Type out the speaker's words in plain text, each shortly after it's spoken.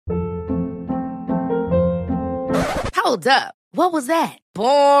Hold up. What was that?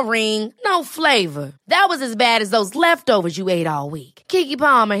 Boring. No flavor. That was as bad as those leftovers you ate all week. Keke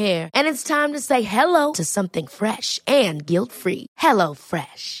Palmer here. And it's time to say hello to something fresh and guilt-free. Hello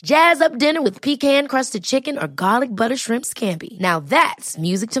Fresh. Jazz up dinner with pecan-crusted chicken or garlic butter shrimp scampi. Now that's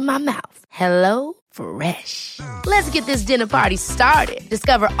music to my mouth. Hello Fresh. Let's get this dinner party started.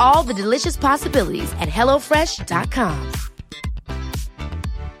 Discover all the delicious possibilities at hellofresh.com.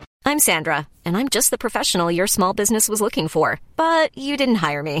 I'm Sandra, and I'm just the professional your small business was looking for. But you didn't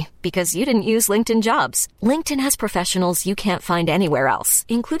hire me because you didn't use LinkedIn Jobs. LinkedIn has professionals you can't find anywhere else,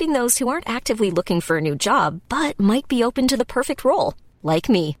 including those who aren't actively looking for a new job, but might be open to the perfect role, like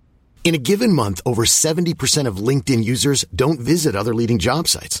me. In a given month, over 70% of LinkedIn users don't visit other leading job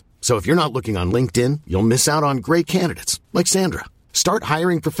sites. So if you're not looking on LinkedIn, you'll miss out on great candidates, like Sandra. Start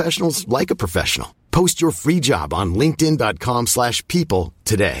hiring professionals like a professional. Post your free job on linkedin.com/people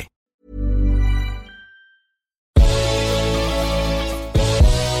today.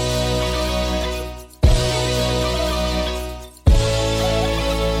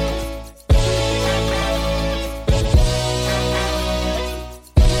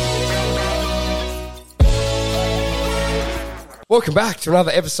 Welcome back to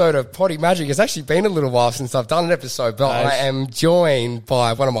another episode of Potty Magic. It's actually been a little while since I've done an episode, but I am joined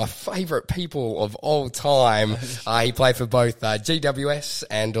by one of my favourite people of all time. He played for both GWS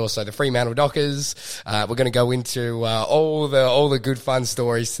and also the Fremantle Dockers. We're going to go into all the good fun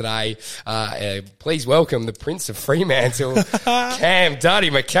stories today. Please welcome the Prince of Fremantle, Cam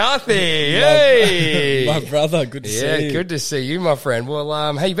Dardy Mccarthy. Hey, my brother. Good to see you. Yeah, good to see you, my friend. Well,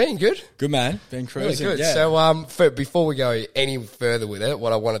 how you been? Good. Good, man. Been cruising. Really good. Yeah. So, before we go any further with it,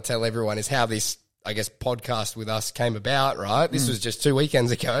 what I want to tell everyone is how this, I guess, podcast with us came about, right? This was just 2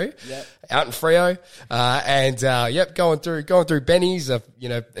 weekends ago, out in Freo, going through Benny's, a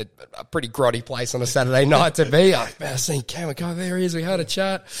pretty grotty place on a Saturday night to be. I seen Cam go, there he is, we had a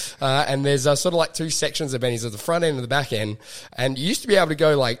chat, and there's sort of like two sections of Benny's, at the front end and the back end, and you used to be able to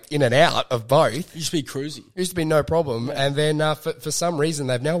go like in and out of both. It used to be cruisy. Used to be no problem, and then for some reason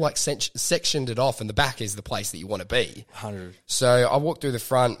they've now like sectioned it off, and the back is the place that you want to be. 100. So I walked through the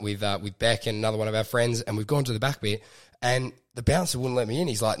front with Beck and another one of our friends, and we've gone to the back bit, and the bouncer wouldn't let me in.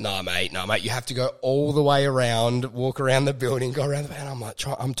 He's like, no, mate, you have to go all the way around, walk around the building, go around the van. I'm like,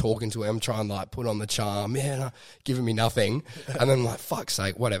 I'm talking to him, trying to like put on the charm, giving me nothing. And then I'm like, fuck's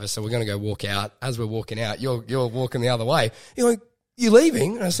sake, whatever. So we're going to go walk out. As we're walking out, you're walking the other way. You're like, you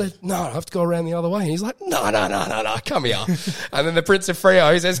leaving? And I said, no, I have to go around the other way. And he's like, no, come here. And then the Prince of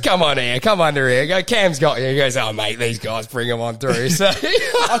Freo, he says, come under here. Go, Cam's got you. He goes, oh, mate, these guys, bring them on through. So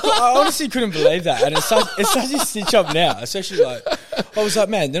I honestly couldn't believe that. And it's such a stitch up now, especially like, I was like,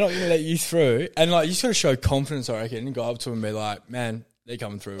 man, they're not going to let you through. And like, you just got to show confidence, I reckon, and go up to them and be like, man, they're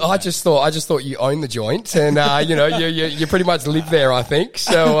coming through. I just thought you owned the joint, and you pretty much live there, I think.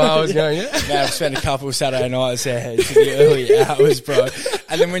 So I was going, yeah. Man, I've spent a couple of Saturday nights there to the early hours, bro.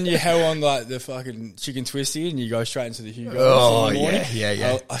 And then when you hell on like the fucking chicken twisty and you go straight into the Hugo's in the morning.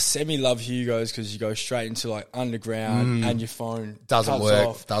 Yeah. I semi-love Hugo's because you go straight into like underground and your phone doesn't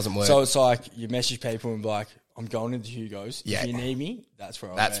work. So it's like you message people and be like, I'm going into Hugo's. Yeah. If you need me, that's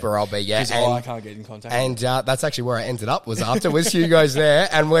where I'll be, yeah. Because I can't get in contact. And that's actually where I ended up, was Hugo's there.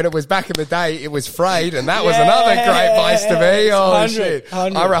 And when it was back in the day, it was Frayed, and that was another great place to be. Oh, 100, shit.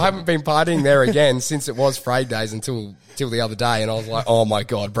 100. I haven't been partying there again since it was Frayed days until the other day, and I was like, oh my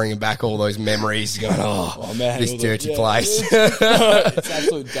God, bringing back all those memories, going, man, this dirty place. It's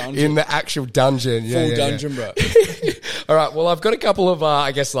absolute dungeon. In the actual dungeon. Full dungeon, bro. All right, well, I've got a couple of,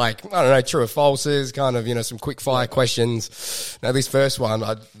 I guess, like, I don't know, true or falses, kind of, some quick fire questions. Now, this first one,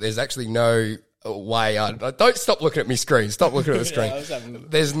 there's actually no way. Don't stop looking at me screen. Stop looking at the screen.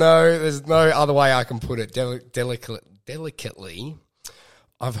 There's no other way I can put it delicately.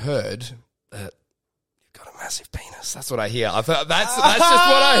 I've heard that you've got a massive penis. That's what I hear. I thought that's just what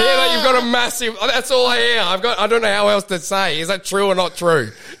I hear, that you've got a massive. That's all I hear. I don't know how else to say. Is that true or not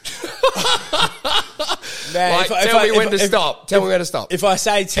true? Man, like, tell me when to stop. Tell me when to stop. If I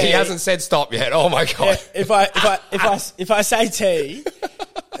say T, he hasn't said stop yet. Oh my God! If I say T,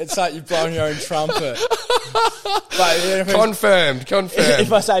 it's like you're blowing your own trumpet. Like, confirmed.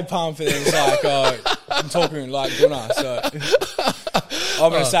 If I say pump, then it's like I'm talking like Gunnar. So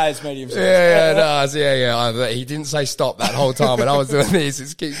I'm going to say it's medium size. Yeah. He didn't say stop that whole time, and I was doing this.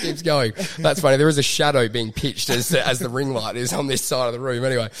 It keeps going. That's funny. There is a shadow being pitched as the ring light is on this side of the room.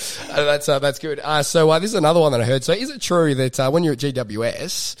 Anyway, that's good. So this is another one that I heard. So is it true that when you're at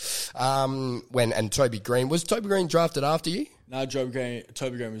GWS, and Toby Green, was Toby Green drafted after you? No, Toby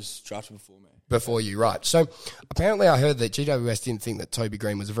Green was drafted before me. Before you, right. So apparently I heard that GWS didn't think that Toby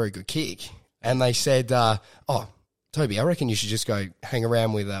Green was a very good kick. And they said, Toby, I reckon you should just go hang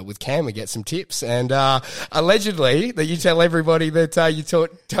around with Cam and get some tips. And allegedly, that you tell everybody that you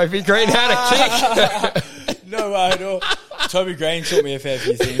taught Toby Green how to kick. No way at all. Toby Green taught me a fair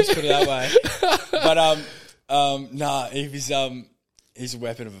few things, put it that way. But nah, he's a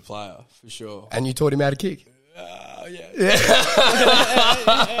weapon of a player for sure. And you taught him how to kick. Yeah.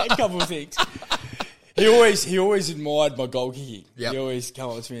 A couple of things. He always admired my goal kicking. Yep. He always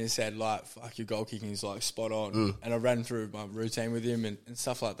come up to me and said, like, fuck, your goal kicking is, like, spot on. And I ran through my routine with him and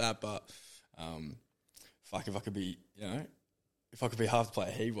stuff like that. But, fuck, if I could be half the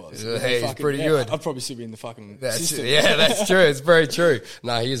player he was. He's pretty good. I'd probably still be in the fucking system. Yeah, that's true. It's very true.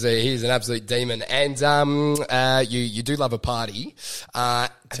 No, he's an absolute demon. And you do love a party.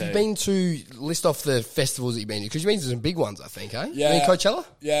 Have you been to list off the festivals that you've been to? Because you've been to some big ones, I think, eh? Yeah. Been to Coachella?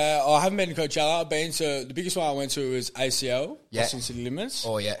 Yeah, I haven't been to Coachella. I've been to, the biggest one I went to was ACL, Austin City Limits.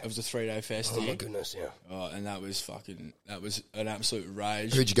 Oh, yeah. It was a 3-day fest. Oh, my goodness, yeah. Oh, and that was an absolute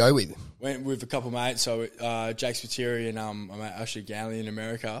rage. Who'd you go with? Went with a couple of mates, so Jake Spiteri and my mate Ashley Ganley in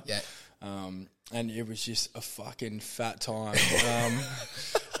America. Yeah. And it was just a fucking fat time.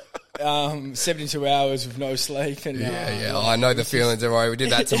 72 hours with no sleep. And, I know the feeling. Don't worry. We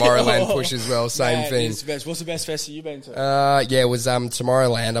did that Tomorrowland push as well. Same thing. It's the best. What's the best festival you've been to? It was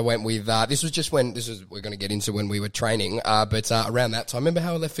Tomorrowland. I went with, this was just when, we're going to get into when we were training, but around that time. Remember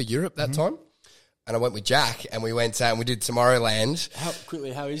how I left for Europe that time? And I went with Jack, and we went and we did Tomorrowland.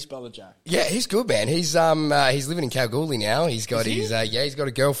 How is brother Jack? Yeah, he's good, man. He's living in Kalgoorlie now. He's got he's got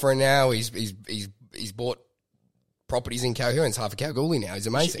a girlfriend now. He's bought properties in Coherence, half of Kalgoorlie now. He's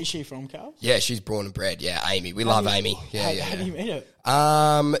amazing. Is she from Cal? Yeah, she's born and bred. Yeah, Amy. We love Amy. Yeah, How do you meet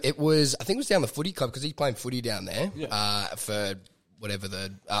her? It was, I think it was down the footy club because he's playing footy down there. Yeah. For whatever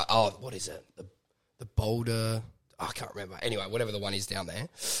what is it? The Boulder. I can't remember. Anyway, whatever the one is down there.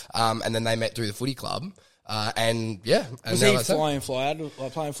 And then they met through the footy club. And was he fly out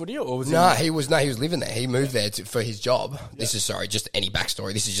like playing footy, or was he was living there. He moved there for his job. Yeah. This is just any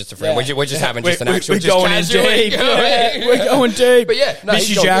backstory. This is just a friend. Yeah. We're just having just an actual. We're going in deep. We're going deep. But yeah, no, miss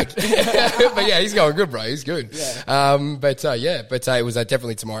you, Jack. But yeah, he's going good, bro. He's good. Yeah. But it was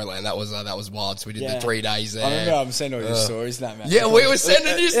definitely Tomorrowland. That was wild. So we did the 3 days there. I remember I'm sending all your stories, that man. Yeah, we were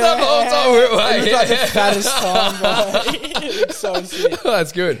sending you stuff the whole time. It was like the fattest time, bro. It was so sick. Oh,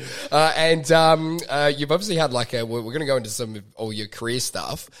 that's good. And you've obviously had we're going to go into some of all your career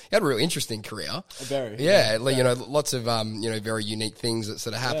stuff. You had a real interesting career. Very. Yeah, you know, lots of, very unique things that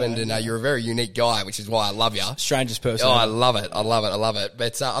sort of happened, and you're a very unique guy, which is why I love you. Strangest person. Oh, I love it.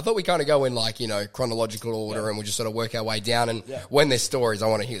 But I thought we kind of go in chronological order, and we'll just sort of work our way down. And when there's stories, I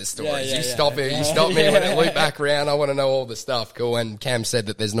want to hear the stories. You stop me when I loop back around. I want to know all the stuff. Cool. And Cam said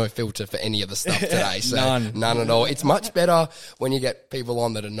that there's no filter for any of the stuff today. So none at all. It's much better when you get people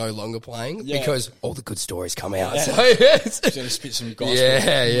on that are no longer playing because all the good stories come out. Yeah. So yes. Going to spit some gospel.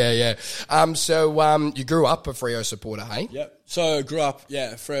 Yeah. So you grew up a Freo supporter, hey? Yep. So I grew up,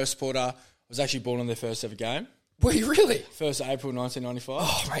 Freo supporter. I was actually born on their first ever game. Were you really? 1st of April 1995.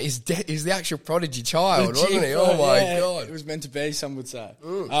 Oh, mate, he's the actual prodigy child, wasn't he? Oh, my God. It was meant to be, some would say.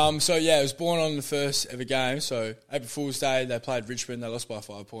 I was born on the first ever game. So April Fool's Day, they played Richmond. They lost by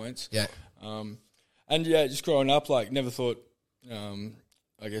 5 points. Yeah. Just growing up, never thought...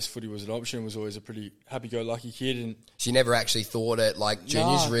 I guess footy was an option. Was always a pretty happy-go-lucky kid, and so you never actually thought it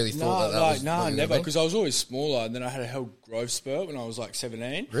juniors really thought that was never, because I was always smaller, and then I had a hell growth spurt when I was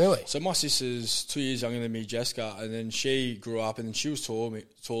 17. Really? So my sister's 2 years younger than me, Jessica, and then she grew up, and then she was taller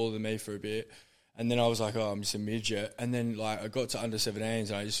than me for a bit, and then I was like, oh, I'm just a midget, and then I got to under 17s,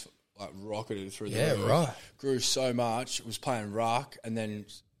 and I just rocketed through the roof. Yeah, right. Grew so much. Was playing ruck, and then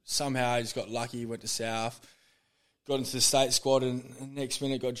somehow I just got lucky. Went to South. Got into the state squad, and next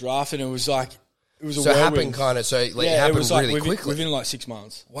minute got drafted, and it was a so it happened kind of it happened really quickly within 6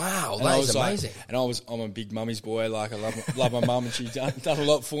 months. Wow, that is amazing. And I'm a big mummy's boy. I love my mum, and she's done a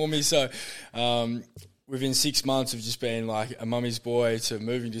lot for me. So within 6 months of just being a mummy's boy to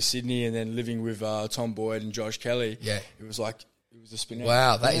moving to Sydney and then living with Tom Boyd and Josh Kelly, it was it was a spin out.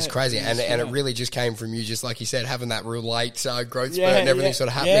 Wow, that is crazy. And it really just came from you, just like you said, having that real late growth spurt and everything sort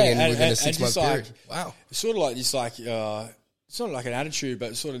of happening within a 6 month period. Wow. It's sort of this it's not like an attitude,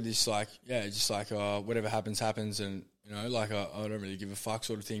 but it's sort of this whatever happens, and I don't really give a fuck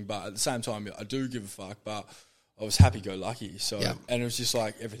sort of thing. But at the same time, I do give a fuck, but I was happy-go-lucky, and it was just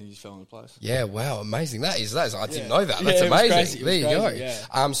everything just fell into place. Yeah, wow, amazing. That is I didn't know that. That's amazing. There you go.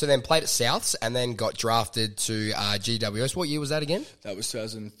 Yeah. So then played at Souths and then got drafted to GWS. What year was that again? That was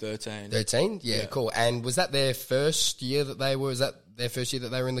 2013. 13? Yeah, cool. And was that their first year that they were? Was that their first year that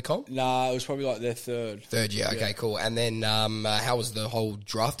they were in the comp? Nah, it was probably their third. Third year. Okay, cool. And then how was the whole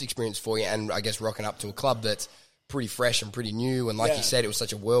draft experience for you? And I guess rocking up to a club that's pretty fresh and pretty new. And like you said, it was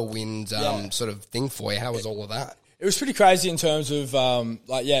such a whirlwind sort of thing for you. How was all of that? It was pretty crazy in terms of, I've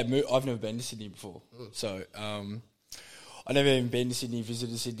never been to Sydney before. So, I've never even been to Sydney,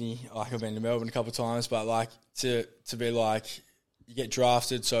 visited Sydney. Like, I've been to Melbourne a couple of times, but like to be like, you get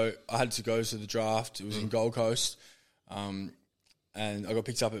drafted. So I had to go to the draft. It was in Gold Coast. And I got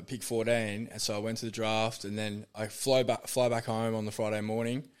picked up at pick 14. And so I went to the draft, and then I fly back home on the Friday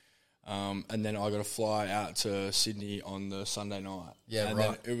morning. And then I got to fly out to Sydney on the Sunday night. Yeah, and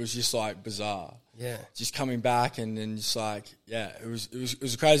right. Then it was just like bizarre. Yeah. Just coming back and then just like, it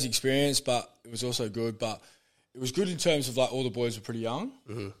was a crazy experience, but it was also good. But it was good in terms of like all the boys were pretty young.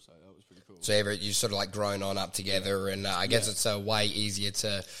 Mm-hmm. So that was pretty cool. So you sort of like grown on up together, and I guess it's way easier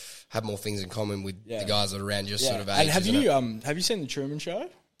to have more things in common with the guys that are around your sort of age. And have you seen the Truman Show?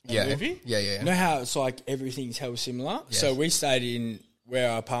 Yeah. Movie? Yeah. You know how it's like everything's hell similar? Yeah. So we stayed in where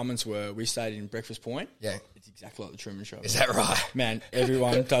our apartments were. We stayed in Breakfast Point. Yeah. It's exactly like the Truman Show. Is that right? Man,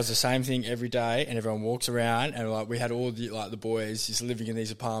 everyone does the same thing every day, and everyone walks around, and like we had all the boys just living in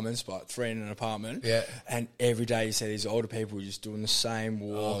these apartments, like 3 in an apartment. Yeah. And every day you see these older people just doing the same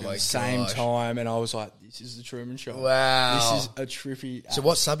walk at the same time, and I was like, this is the Truman Show. Wow. This is a trippy. So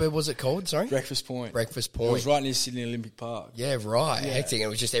what suburb was it called? Sorry? Breakfast Point. Breakfast Point. It was right near Sydney Olympic Park. Yeah, right. Yeah. Hectic. And it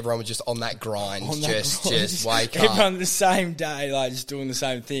was just everyone was just on that grind, just wake up. Everyone the same day, like just doing the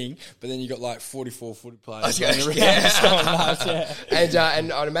same thing, but then you got like 44 footy players.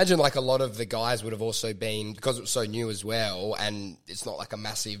 And I'd imagine like a lot of the guys would have also been, because it was so new as well, and it's not like a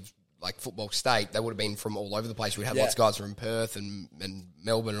massive like football state, they would have been from all over the place. We'd have lots of guys from Perth and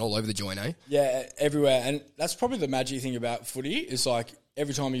Melbourne and all over the joint, eh? Yeah, everywhere. And that's probably the magic thing about footy is like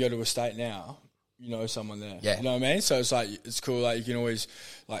every time you go to a state now, you know someone there. Yeah. You know what I mean? So it's like, it's cool. Like you can always,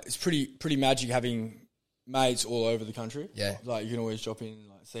 like it's pretty magic having mates all over the country. Yeah. Like you can always drop in,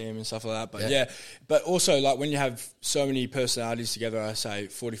 like see them and stuff like that. But but also like when you have so many personalities together, I say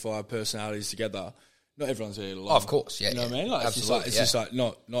 45 personalities together, not everyone's going to get along. Oh, of course, yeah. You know what I mean? Like absolutely, it's just like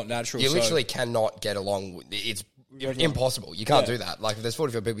not natural. You literally cannot get along. It's impossible. You can't do that. Like if there's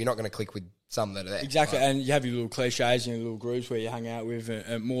 45 people, you're not going to click with some that are there. Exactly. Like, and you have your little cliches and your little groups where you hang out with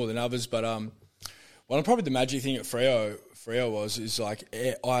and more than others. But probably the magic thing at Freo is like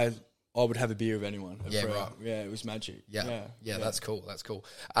I would have a beer with anyone. Yeah, right. Yeah, it was magic. Yeah, that's cool. That's cool.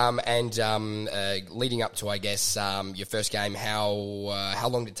 And leading up to, I guess, your first game, how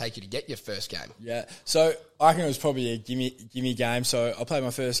long did it take you to get your first game? Yeah, so I reckon it was probably a gimme game. So I played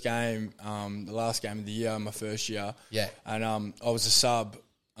my first game, the last game of the year, my first year. Yeah. And I was a sub,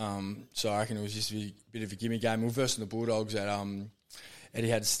 so I reckon it was just a bit of a gimme game. We were versing the Bulldogs at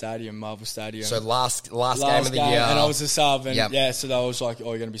Etihad Stadium, Marvel Stadium. So last game of the year. And I was a sub. And so they was like, oh,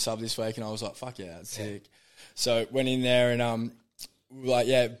 you're going to be sub this week. And I was like, fuck yeah, that's sick. So went in there and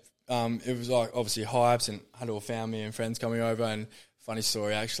it was like obviously hypes and had all family and friends coming over. And funny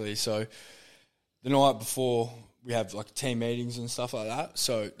story actually. So the night before we have like team meetings and stuff like that.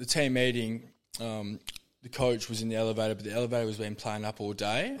 So the team meeting, the coach was in the elevator, but the elevator was being playing up all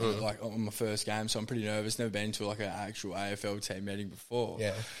day, like on my first game. So I'm pretty nervous. Never been to like an actual AFL team meeting before.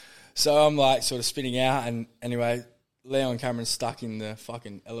 Yeah. So I'm like sort of spinning out, and anyway, Leo and Cameron's stuck in the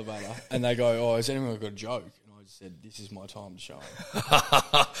fucking elevator, and they go, "Oh, has anyone got a joke?" And I just said, "This is my time to shine.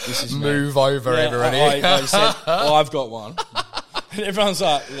 This is move over, everybody." I said, "I've got one." And everyone's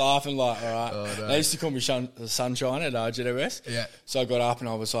like laughing, like, "All right." Oh, no. They used to call me Sunshine at GWS. Yeah. So I got up and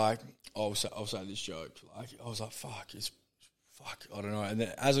I was like, I'll say this joke. Like I was like, fuck, I don't know. And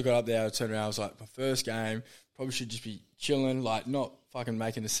then as I got up there, I turned around. I was like, my first game, probably should just be chilling, like not fucking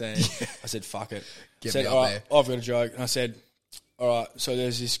making a scene. I said, fuck it. Get said, me up all right, there. I've got a joke. And I said, all right, so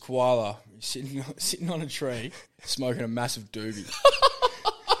there's this koala sitting on a tree, smoking a massive doobie.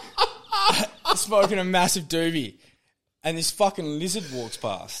 And this fucking lizard walks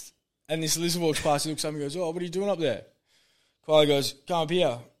past. And this lizard walks past, he looks up and goes, oh, what are you doing up there? Koala goes, come up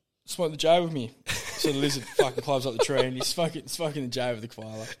here, smoke the J with me. So the lizard fucking climbs up the tree and he's smoking the J with the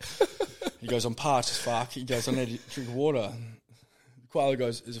koala. He goes, I'm parched as fuck. He goes, I need to drink water. The koala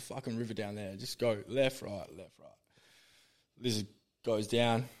goes, there's a fucking river down there. Just go left, right. Lizard goes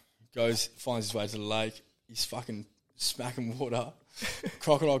down, finds his way to the lake. He's fucking smacking water.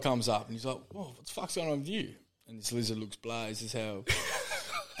 Crocodile comes up and he's like, whoa, what the fuck's going on with you? And this lizard looks blazed as hell.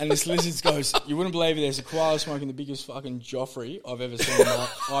 And this lizard goes, you wouldn't believe it, there's a koala smoking the biggest fucking Joffrey I've ever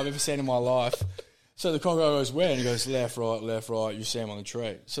seen in my life. So the crocodile goes, where? And he goes, left, right, you see him on the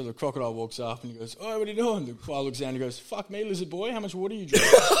tree. So the crocodile walks up and he goes, oh, what are you doing? The koala looks down and he goes, fuck me, lizard boy, how much water you drink?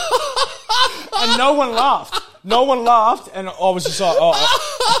 And no one laughed. no one laughed, and I was just like,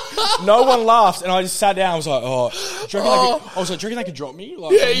 oh. No one laughed, and I just sat down. I was like, oh. Do you reckon they could drop me?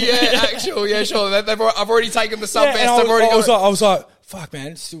 Like, Sure. I've already taken the sub best. I was like, fuck,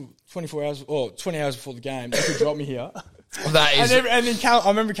 man, it's still 24 hours or 20 hours before the game. They could drop me here. That is. And then I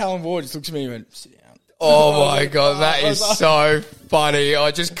remember Callum Ward just looked at me and went, sit down. Oh my God, that is so funny. I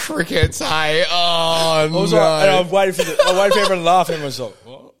just crickets, hey. Oh, no. And I waited for everyone to laugh, and everyone was like,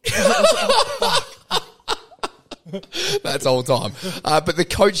 what? That's all time. But the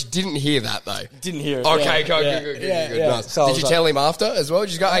coach didn't hear that, though. Didn't hear it. Okay, good. Nice. Did you tell him after as well?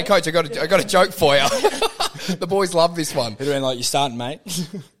 Did you go, hey, coach, I got a joke for you. The boys love this one. It'd been like, you're starting, mate.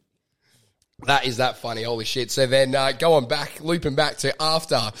 That is that funny, holy shit. So then looping back to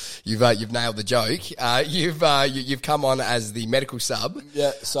after you've nailed the joke, you've come on as the medical sub.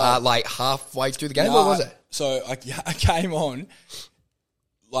 Yeah, so like halfway through the game, what was it? So I came on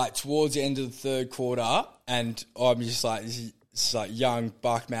like towards the end of the third quarter, and I'm just like, this is like young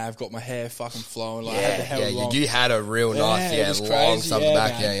buck, man. I've got my hair fucking flowing, like I had the hair long. You had a real nice, long stuff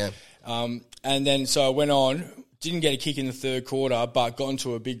back, man. And then so I went on. Didn't get a kick in the third quarter, but got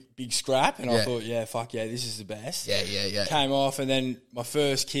into a big scrap, and I thought, this is the best. Yeah. Came off, and then my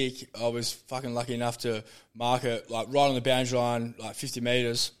first kick, I was fucking lucky enough to mark it like right on the boundary line, like 50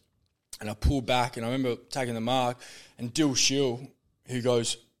 metres, and I pulled back, and I remember taking the mark, and Dill Shill, who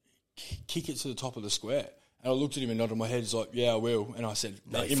goes, kick it to the top of the square. And I looked at him and nodded my head, he's like, yeah, I will. And I said,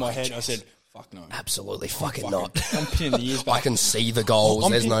 in my head, I said, fuck no. Absolutely fucking not. I'm pinning the ears back. I can see the goals.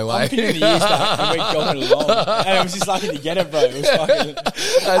 There's no way. I'm pinning the ears back, and we're going along. And I was just lucky to get it, bro. It was fucking...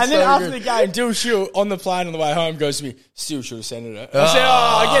 And then after the game, Dill Shill on the plane on the way home goes to me, still should have sent it. I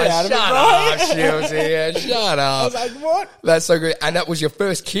said, get out of it, bro. Shut up, Shields. Shut up. I was like, what? That's so good. And that was your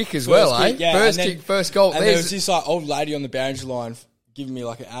first kick as well, eh? Yeah. First kick, first goal. And there was this like old lady on the boundary line giving me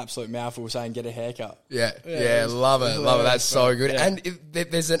like an absolute mouthful saying, get a haircut. Yeah, love it. That's so good. Yeah. And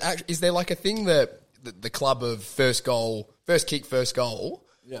is there like a thing that the club of first kick, first goal?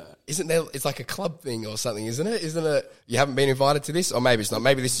 Yeah. Isn't there, it's like a club thing or something, isn't it? Isn't it, you haven't been invited to this? Or maybe it's not.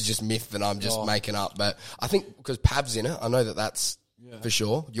 Maybe this is just myth that I'm just making up. But I think because Pav's in it, I know that's for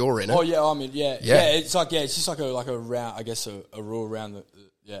sure. You're in it. Oh, yeah, I'm in, yeah. It's just like a round, I guess a rule around the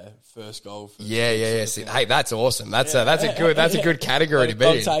first goal. Yeah. See, hey, that's awesome. That's a good category to be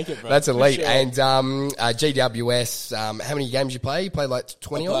in. I'll take it, bro. That's elite. Sure. And GWS, how many games you play? You play like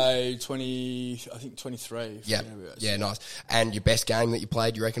 20 I played 20, I think 23. Yeah, nice. And your best game that you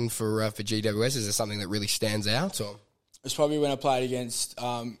played, you reckon, for GWS? Is there something that really stands out? Or? It's probably when I played against,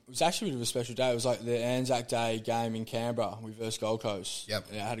 it was actually a bit of a special day. It was like the Anzac Day game in Canberra. We versus Gold Coast. Yep.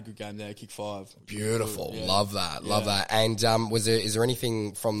 Yeah, I had a good game there, kick 5. Beautiful. Yeah. Love that. And is there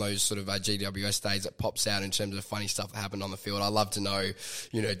anything from those sort of GWS days that pops out in terms of funny stuff that happened on the field? I'd love to know,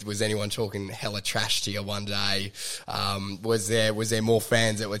 was anyone talking hella trash to you one day? Was there more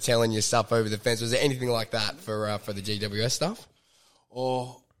fans that were telling you stuff over the fence? Was there anything like that for the GWS stuff?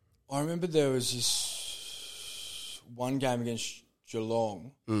 Oh, I remember there was this one game against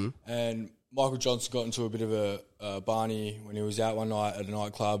Geelong, and Michael Johnson got into a bit of a Barney when he was out one night at a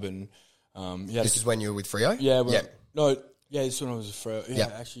nightclub, and this is when you were with Freo? This is when I was with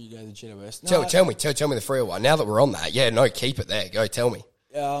Freo. Actually, the GWS. Tell me the Freo one. Now that we're on that, keep it there. Go, tell me.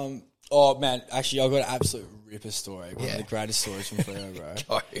 Oh man, actually, I've got an absolute ripper story. One of the greatest stories from Freo, bro.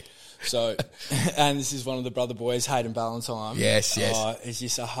 Go. So, and this is one of the brother boys, Hayden Ballantyne. Yes. He's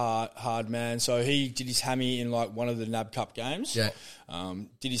just a hard man. So he did his hammy in like one of the NAB Cup games. Yeah.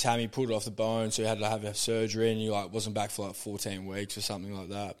 Did his hammy, pulled it off the bone, so he had to have surgery, and he wasn't back for 14 weeks or something like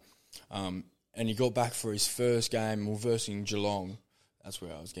that. And he got back for his first game. We're versing Geelong. That's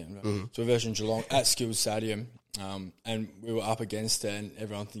where I was getting. Mm-hmm. So we're versing Geelong at Skills Stadium, and we were up against it, and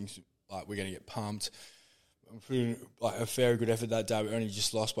everyone thinks like we're going to get pumped. I'm putting a very good effort that day. We only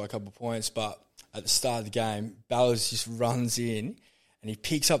just lost by a couple of points, but at the start of the game, Ballas just runs in and he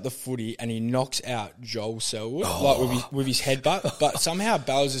picks up the footy and he knocks out Joel Selwood with his headbutt. But somehow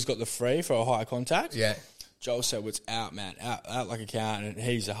Ballas has got the free for a higher contact. Yeah. Joel Selwood's out, man, out like a count, and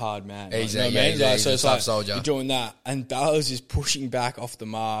he's a hard man. He's a tough soldier. You're doing that, and Ballas is pushing back off the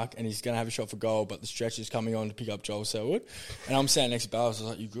mark, and he's going to have a shot for goal, but the stretch is coming on to pick up Joel Selwood. And I'm standing next to Ballas. I was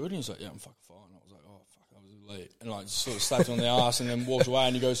like, "You good?" And he's like, "Yeah, I'm fucking fine." And sort of slapped him on the ass and then walked away,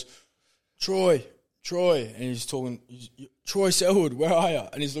 and he goes, Troy, and he's talking, Troy Selwood, where are you?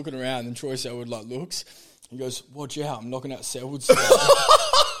 And he's looking around, and Troy Selwood looks, he goes, watch out, I'm knocking out Selwood's.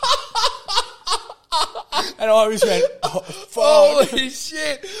 And I always went, oh, fuck. Holy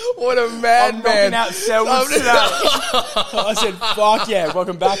shit. What a madman. I'm knocking out Selwood today. I said, fuck yeah,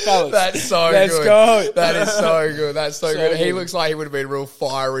 welcome back, fellas. That's so Let's good. go. That is so good. That's so good. He good. looks like he would have been real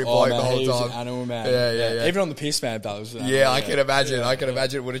fiery bloke the whole he was time. an animal, man. Yeah. Even on the piss, man, that was Yeah, I can imagine. I can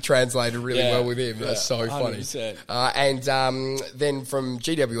imagine it would have translated really well with him. That's so funny. 100%. And then from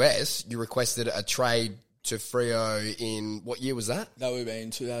GWS, you requested a trade to Freo in what year was that? That would have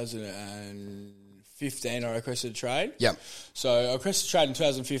been 2015. I requested a trade. Yep. So I requested a trade in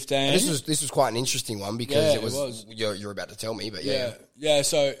 2015. And this was quite an interesting one because Yeah, it was. it was. You're about to tell me, but Yeah.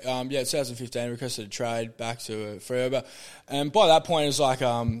 So 2015 requested a trade back to Freo, but by that point it was like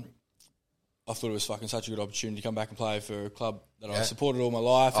I thought it was fucking such a good opportunity to come back and play for a club that I supported all my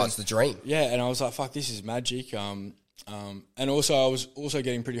life. Oh, it's the dream. Yeah, and I was like, fuck, this is magic. And also I was also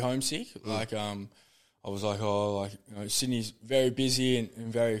getting pretty homesick. Like I was like, Sydney's very busy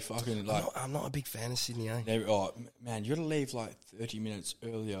and very fucking like. I'm not a big fan of Sydney. Man, you got to leave like 30 minutes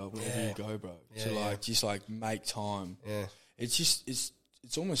earlier wherever you go, bro. Just make time. Yeah, it's just it's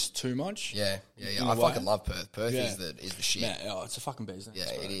almost too much. Yeah. I fucking love Perth. Perth is the shit. Yeah, it's a fucking business.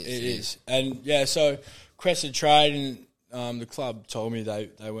 Yeah, it is. It is. And so requested trade, and the club told me they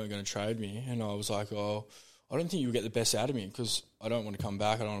weren't going to trade me, and I was like, I don't think you'll get the best out of me because I don't want to come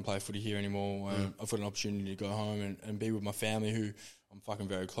back. I don't want to play footy here anymore. I've got an opportunity to go home and be with my family, who I'm fucking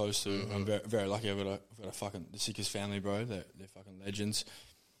very close to. I'm very, very lucky. I've got a fucking the sickest family, bro. They're fucking legends.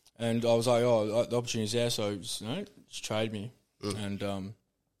 And I was like, the opportunity's there, so just trade me. And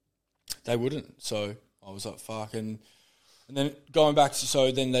they wouldn't. So I was like, fuck. And then going back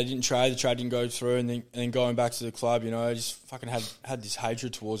to, then they didn't trade. The trade didn't go through. And then going back to the club, I just fucking had this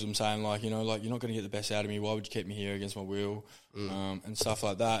hatred towards them, saying like, you're not going to get the best out of me. Why would you keep me here against my will? And stuff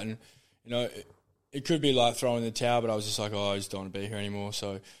like that. And, it could be like throwing the towel, but I was just like, I just don't want to be here anymore.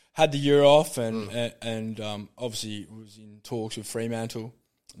 So had the year off and obviously was in talks with Fremantle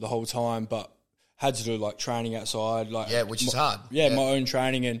the whole time, but had to do like training outside. Which is hard. My own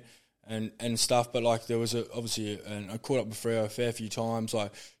training and stuff, but like there was and I caught up with Freo a fair few times,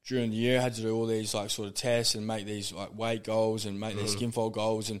 like during the year. I had to do all these like sort of tests and make these like weight goals and make these skin fold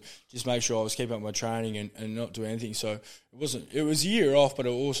goals and just make sure I was keeping up my training and not do anything. So it was a year off, but it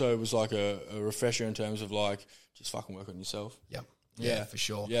also was like a refresher in terms of like just fucking work on yourself. Yep. Yeah, for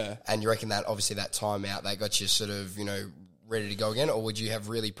sure. Yeah. And you reckon that obviously that time out, that got you sort of, ready to go again, or would you have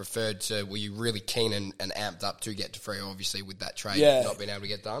really preferred to, were you really keen and amped up to get to Freo, obviously, with that trade not being able to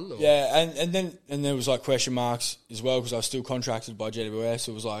get done? Or? Yeah, and then there was like question marks as well because I was still contracted by GWS.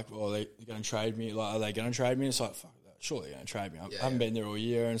 It was like, they're going to trade me. Like, are they going to trade me? It's like, fuck that. Surely they're going to trade me. I haven't been there all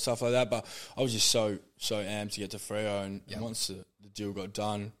year and stuff like that, but I was just so amped to get to Freo, and once the deal got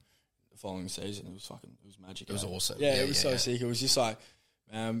done the following season, it was magic. It was awesome. Yeah, it was so sick. It was just like,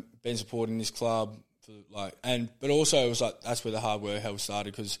 been supporting this club, but also it was like that's where the hard work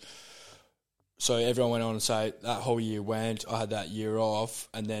started because so everyone went on and say that whole year went. I had that year off,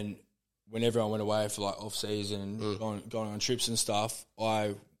 and then when everyone went away for like off season, going on trips and stuff,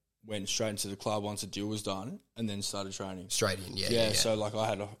 I went straight into the club once the deal was done, and then started training straight in. Yeah. So like I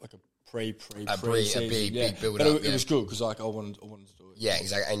had a big build but up. It was good because like I wanted to do it. Yeah,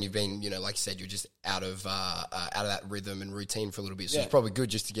 exactly. And you've been, like you said, you're just out of that rhythm and routine for a little bit. So it's probably good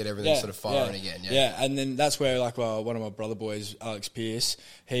just to get everything sort of firing again. Yeah, and then that's where like one of my brother boys, Alex Pearce,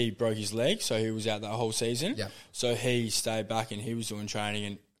 he broke his leg, so he was out that whole season. Yeah. So he stayed back and he was doing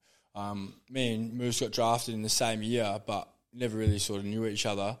training, and me and Moose got drafted in the same year, but never really sort of knew each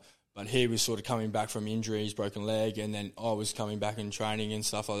other. But he was sort of coming back from injuries, broken leg, and then I was coming back and training and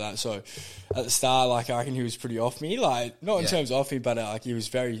stuff like that. So at the start, like I reckon he was pretty off me, like not in terms of off me, but like he was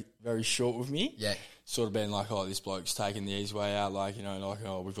very, very short with me. Yeah, sort of being like, this bloke's taking the easy way out, like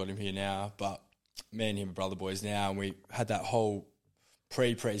we've got him here now. But me and him are brother boys now, and we had that whole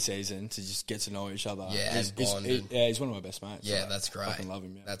pre-season to just get to know each other. Yeah, he's one of my best mates. Yeah, so that's great. I fucking love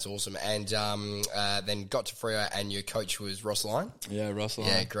him. Yeah. That's awesome. And then got to Freo, and your coach was Ross Lyon. Yeah, Ross Lyon.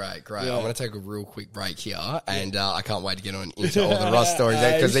 Yeah, great. Yeah. I'm going to take a real quick break here, and I can't wait to get into all the Ross stories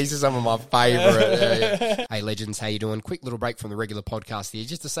because these are some of my favourite. Hey, legends, how you doing? Quick little break from the regular podcast here,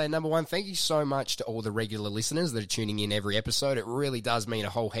 just to say, number one, thank you so much to all the regular listeners that are tuning in every episode. It really does mean a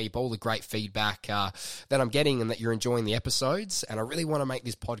whole heap. All the great feedback that I'm getting, and that you're enjoying the episodes, and I really want want to make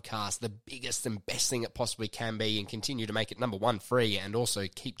this podcast the biggest and best thing it possibly can be and continue to make it, number one, free, and also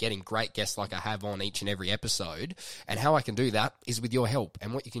keep getting great guests like I have on each and every episode. And how I can do that is with your help.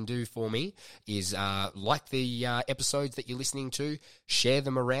 And what you can do for me is like the episodes that you're listening to, share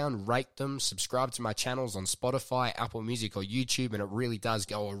them around, rate them, subscribe to my channels on Spotify, Apple Music or YouTube, and it really does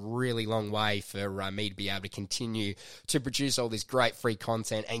go a really long way for me to be able to continue to produce all this great free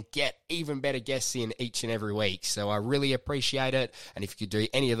content and get even better guests in each and every week. So I really appreciate it. And if you could do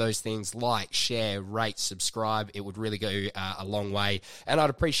any of those things, like, share, rate, subscribe, it would really go a long way. And I'd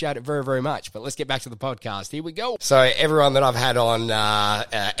appreciate it very, very much. But let's get back to the podcast. Here we go. So everyone that I've had on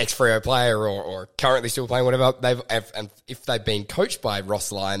ex-Freo player or currently still playing, whatever, and if they've been coached by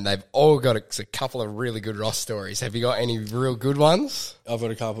Ross Lyon, they've all got a couple of really good Ross stories. Have you got any real good ones? I've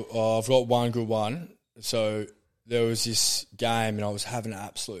got a couple. I've got one good one. So there was this game and I was having an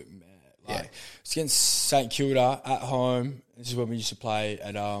absolute mad. It's against St Kilda at home. This is when we used to play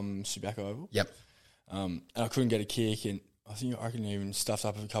at Subiaco Oval. Yep. And I couldn't get a kick, and I think I can even stuffed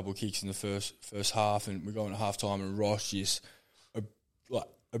up a couple of kicks in the first half, and we're going to half time, and Ross just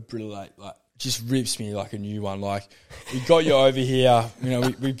just rips me like a new one. Like, we got you over here,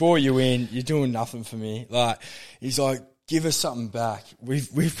 we brought you in, you're doing nothing for me. Like, he's like, give us something back.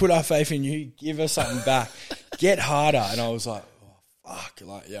 We've put our faith in you. Give us something back. Get harder. And I was like, oh, fuck.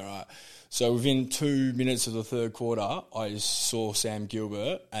 Like, yeah, right. So within 2 minutes of the third quarter, I just saw Sam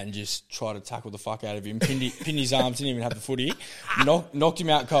Gilbert and just try to tackle the fuck out of him. Pinned his arms, didn't even have the footy. Knocked him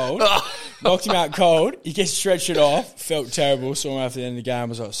out cold. He gets stretched it off. Felt terrible. Saw him after the end of the game. I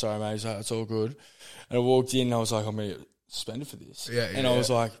was like, sorry, mate. He's like, it's all good. And I walked in and I was like, I'm going to get suspended for this. I was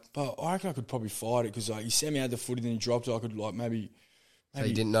like, but I reckon I could probably fight it because he sent me out the footy, then he dropped it. I could maybe so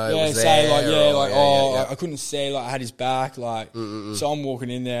you didn't know it was there. I couldn't see, I had his back, So I'm walking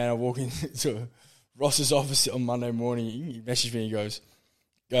in there and I walk into Ross's office on Monday morning. He messaged me, he goes,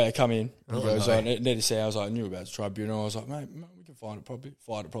 yeah, come in. He goes, I need to see. I was like, I knew about the tribunal. I was like, mate, we can fight it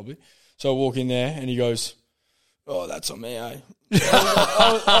probably. So I walk in there and he goes, oh, that's on me, eh?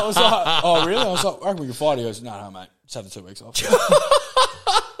 I was like, oh, really? I was like, I reckon we can fight. He goes, no, mate, just have the 2 weeks off.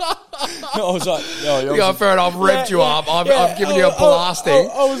 I was like, no, fair enough, I've revved you up. I've given you a blasting.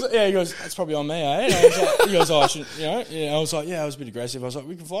 He goes, that's probably on me, eh? And I was like, he goes, I shouldn't, I was like, I was a bit aggressive. I was like,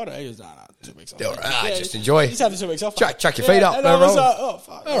 we can fight it. He goes, no, 2 weeks off. Just enjoy. Just have the 2 weeks off. Chuck your feet up. And no I was wrong. like, oh,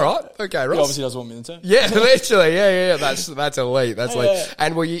 fuck. All right. Okay, Ross. He obviously doesn't want me in the team. Yeah, literally. Yeah. That's elite. That's elite.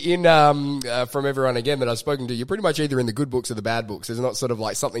 And were you in, from everyone again that I've spoken to, you're pretty much either in the good books or the bad books. There's not sort of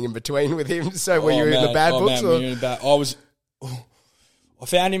like something in between with him. So were you in the bad books? I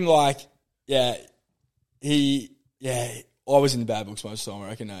found him I was in the bad books most of the time, I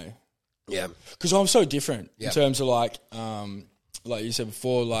reckon, eh? Yeah. Because I'm so different in terms of like you said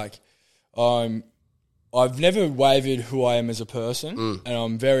before, I've never wavered who I am as a person, and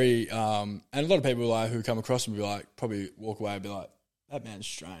I'm very, and a lot of people who come across me probably walk away and be like, that man's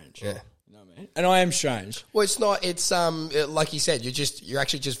strange. Yeah. You know what I mean? And I am strange. Well, it's not. It's like you said, you're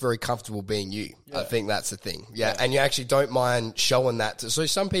actually just very comfortable being you. Yeah. I think that's the thing. Yeah, and you actually don't mind showing that. So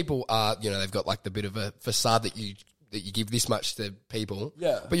some people are, they've got like the bit of a facade that you give this much to people.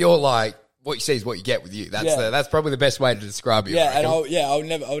 Yeah. But you're like, what you see is what you get with you. That's probably the best way to describe you. Yeah, and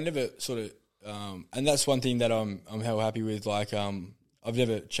I'll never sort of, and that's one thing that I'm hell happy with. Like, I've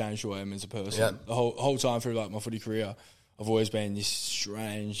never changed who I am as a person. Yeah. The whole time through my footy career, I've always been this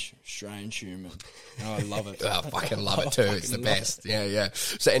strange human. And I love it. I fucking love it too. It's the best. Yeah.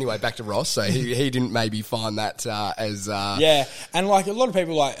 So anyway, back to Ross. So he didn't maybe find that as... Yeah, and a lot of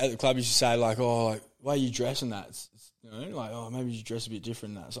people at the club used to say why are you dressing that? It's, maybe you dress a bit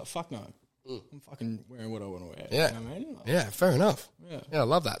different than that. It's like, fuck no. I'm fucking wearing what I want to wear. Yeah. You know what I mean? Yeah, fair enough. Yeah, I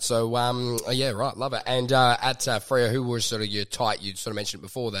love that. So, right, love it. And at Freo, who was sort of your tight, you sort of mentioned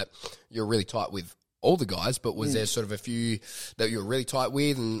before that you're really tight with all the guys, but was there sort of a few that you were really tight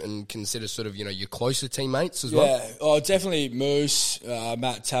with and consider sort of, your closer teammates as well? Yeah, definitely Moose,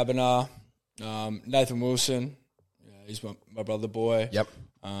 Matt Taberner, Nathan Wilson. Yeah, he's my brother boy. Yep.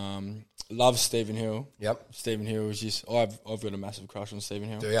 Love Stephen Hill. Yep. Stephen Hill is just, I've got a massive crush on Stephen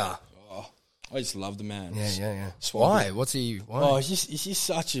Hill. Do you? Oh, I just love the man. Yeah. Why? What's he? Why? Oh, he's just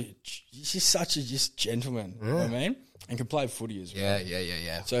such a gentleman. You know what I mean? And can play footy as well.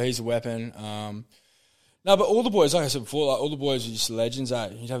 Yeah. So he's a weapon. No, but all the boys, like I said before, all the boys are just legends,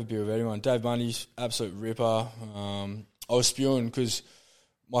 eh? You'd have a beer with everyone. Dave Bundy's absolute ripper. I was spewing because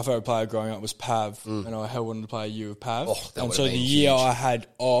my favourite player growing up was Pav, and I wanted to play a year with Pav. And so the year I had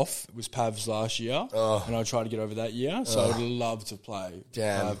off was Pav's last year, and I tried to get over that year. So I would love to play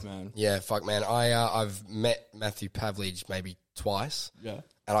Pav, man. Yeah, fuck, man. I've met Matthew Pavlich maybe twice. Yeah.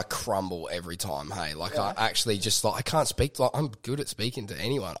 And I crumble every time, hey. Like, I actually just, like, I can't speak. Like, I'm good at speaking to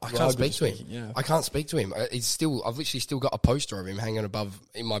anyone. I can't speak to him. Yeah. I can't speak to him. I've literally still got a poster of him hanging above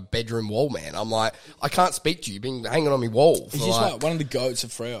in my bedroom wall, man. I'm like, I can't speak to you. You've been hanging on my wall. He's just like one of the goats of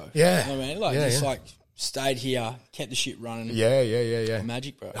Freo. Yeah. You know what I mean? Like, just like, stayed here, kept the shit running. Yeah.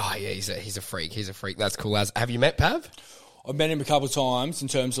 Magic, bro. Oh, yeah, he's a freak. He's a freak. That's cool. Have you met Pav? I've met him a couple of times in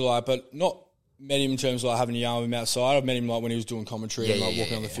terms of, like, but not met him in terms of, like, having a yarn with him outside. I've met him, like, when he was doing commentary and, like,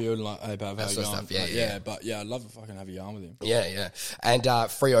 walking on the field and, like, hey, Pav, how you going? Stuff. But, I'd love to fucking have a yarn with him. Yeah. And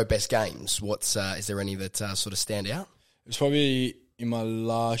Freo best games, is there any that sort of stand out? It was probably in my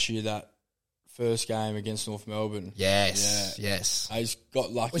last year, that first game against North Melbourne. Yes. I just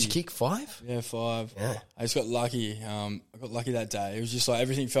got lucky. Did you kick 5? Yeah, 5. Yeah. I just got lucky. I got lucky that day. It was just like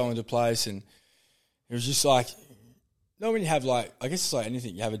everything fell into place, and it was just like, when you have, like, I guess it's like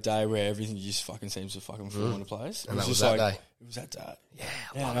anything, you have a day where everything just fucking seems to fucking fall into place. And that was just that like, day. It was that day.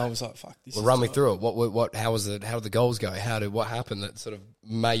 Yeah. And I was like, fuck this. Well, run me through it. How did the goals go? What happened that sort of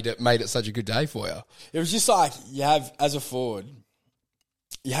made it such a good day for you? It was just like, you have, as a forward,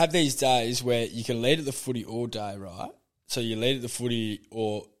 you have these days where you can lead at the footy all day, right? So you lead at the footy,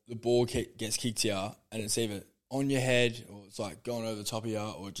 or the ball gets kicked to you, and it's either on your head, or it's like going over the top of you,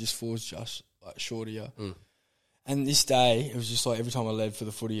 or it just falls just like short of you. And this day, it was just like every time I led for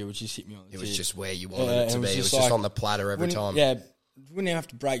the footy, it would just hit me on the tip. It was just where you wanted it to be. It was just on the platter every time. Yeah, wouldn't even have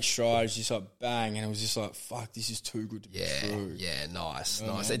to break stride. It was just like bang, and it was just like, fuck, this is too good to be true. Yeah, nice.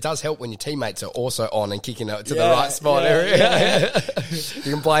 Man. It does help when your teammates are also on and kicking it to the right spot. You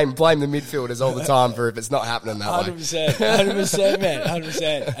can blame the midfielders all the time for if it's not happening that way. 100%, man,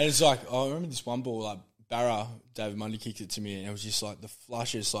 100%. And it's like, I remember this one ball, like Barra, David Mundy kicked it to me, and it was just like the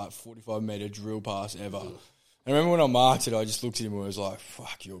flushest, like 45-metre drill pass ever. I remember when I marked it, I just looked at him and was like,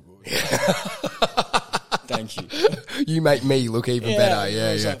 fuck, you're good. Thank you. You make me look even better.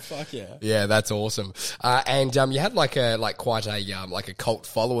 Yeah, yeah. Like, fuck yeah. Yeah, that's awesome. And you had quite a cult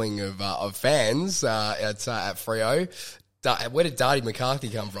following of fans at Freo. Where did Dardy Mccarthy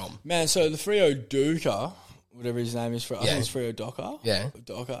come from? Man, so the Freo Duca, whatever his name is, I think it's Freo Docker. Yeah.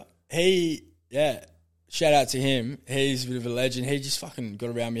 Docker. Shout out to him. He's a bit of a legend. He just fucking got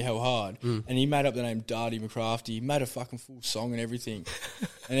around me hell hard. And he made up the name Dardy Mccarthy. He made a fucking full song and everything.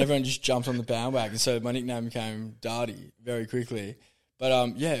 And everyone just jumped on the bandwagon. So my nickname became Dardy very quickly.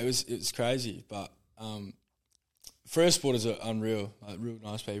 But it was crazy. But Freo supporters are unreal. Like real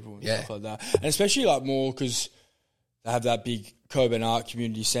nice people and stuff like that. And especially like more because they have that big Coburn Art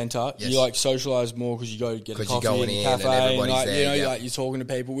Community Centre. Yes. You like socialise more because you go get a coffee in the cafe. And everybody's like, there. You know, like you're talking to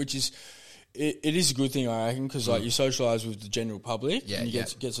people, which is... It is a good thing, I reckon, because like you socialise with the general public and you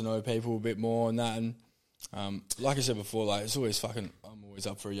get to know people a bit more and that. And like I said before, like it's always I'm always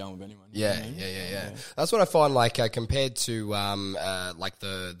up for a yarn with anyone. Yeah. That's what I find. Like compared to like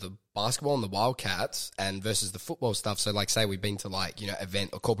the basketball and the Wildcats and versus the football stuff. So like say we've been to like event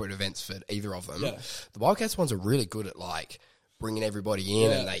or corporate events for either of them. Yeah. The Wildcats ones are really good at like bringing everybody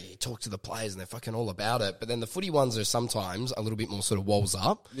in and they talk to the players and they're fucking all about it. But then the footy ones are sometimes a little bit more sort of walls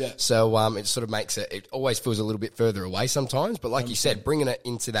up. Yeah. So it sort of makes it always feels a little bit further away sometimes. But like you said, bringing it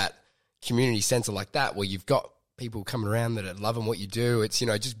into that community centre like that where you've got people coming around that are loving what you do, it's,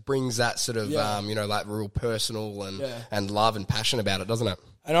 it just brings that sort of, like real personal and love and passion about it, doesn't it?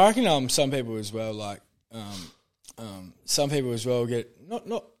 And I reckon some people as well, like, some people as well get, probably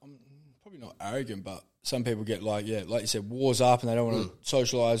not arrogant, but some people get like you said, wars up and they don't want to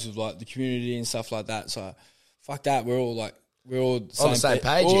socialise with like the community and stuff like that. So fuck that. We're all on the same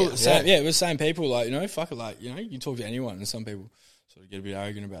page. We're the same people. Like, fuck it. Like, you can talk to anyone, and some people sort of get a bit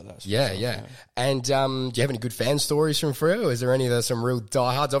arrogant about that. Yeah. And do you have any good fan stories from Freo? Is there any that some real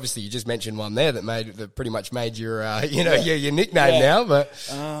diehards? Obviously, you just mentioned one there that pretty much made your your nickname now. But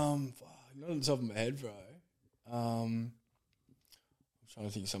not on the top of my head, bro. I'm trying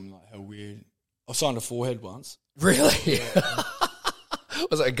to think of something like how weird. I signed a forehead once. Really? Yeah.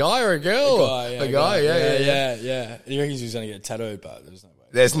 Was it a guy or a girl? A guy, yeah. He reckons he was going to get a tattoo, but there's no way.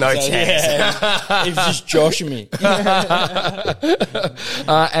 There's no chance. Yeah, he was just joshing me.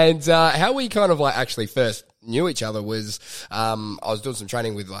 And how we kind of like actually first knew each other was I was doing some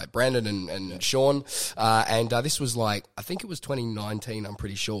training with like Brandon and Sean, and this was like I think it was 2019. I'm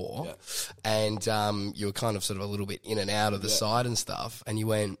pretty sure. Yeah. And you were kind of sort of a little bit in and out of the side and stuff. And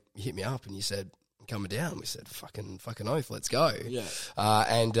you hit me up and you said, coming down. We said, fucking oath, let's go. Yeah.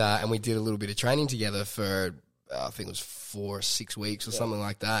 And we did a little bit of training together for, I think it was 4 or 6 weeks or something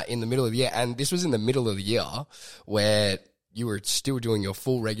like that in the middle of the year. And this was in the middle of the year where you were still doing your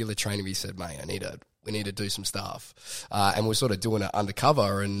full regular training. You said, mate, we need to do some stuff. And we're sort of doing it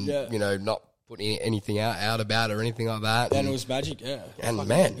undercover and, not putting anything out about it or anything like that. And it was magic, yeah. And Fucking,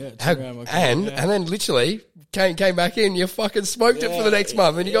 man, yeah, and then literally came back in, you fucking smoked it for the next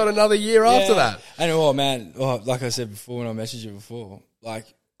month, and you got another year after that. And like I said before when I messaged you before, like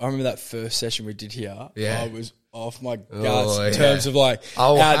I remember that first session we did here. Yeah. I was off my guts in yeah. terms of like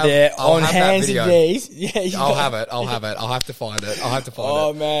I'll on have hands that and video. knees. Yeah, I'll have it. I'll have to find it.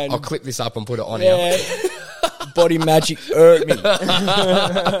 Oh man, I'll clip this up and put it on here. Body magic hurt me.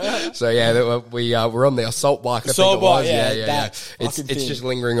 So yeah, we're on the assault bike. Assault bike, yeah. yeah. It's just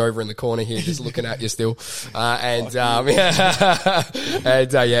lingering over in the corner here, just looking at you still. And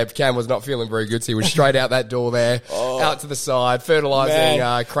Cam was not feeling very good. So he was straight out that door there, out to the side,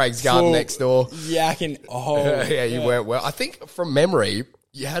 fertilising Craig's garden next door. Yakking. Yeah, you weren't well. I think from memory,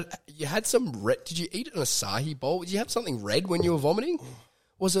 you had some red. Did you eat an acai bowl? Did you have something red when you were vomiting?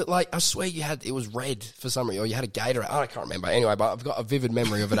 Was it like, I swear it was red for some reason, or you had a Gatorade. I can't remember. Anyway, but I've got a vivid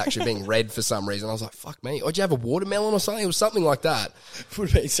memory of it actually being red for some reason. I was like, fuck me. Or did you have a watermelon or something? It was something like that.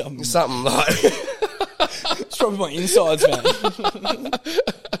 Would be something. Something like... It's probably my insides, man.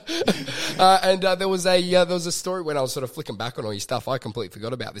 There was a story when I was sort of flicking back on all your stuff. I completely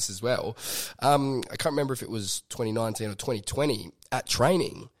forgot about this as well. I can't remember if it was 2019 or 2020 at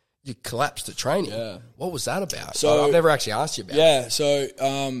training. You collapsed at training. Yeah. What was that about? So I've never actually asked you about it.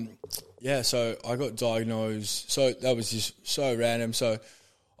 So I got diagnosed. So that was just so random. So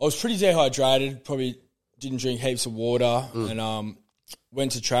I was pretty dehydrated, probably didn't drink heaps of water, and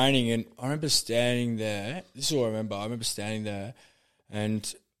went to training. And I remember standing there. This is all I remember. I remember standing there,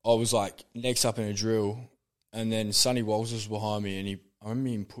 and I was like next up in a drill, and then Sonny Walters was behind me, and I remember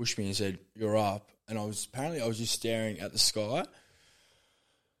him pushed me and said, "You're up." And I was just staring at the sky.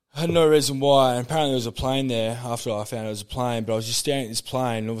 I had no reason why, and apparently there was a plane there after I found it was a plane, but I was just staring at this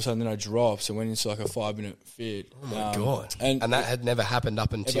plane, and all of a sudden then I dropped and went into like a 5-minute fit. Oh my God. And that had never happened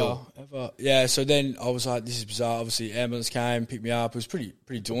up until... Ever. Yeah, so then I was like, this is bizarre. Obviously ambulance came, picked me up. It was pretty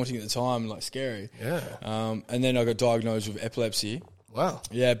daunting at the time, like scary. Yeah. And then I got diagnosed with epilepsy. Wow.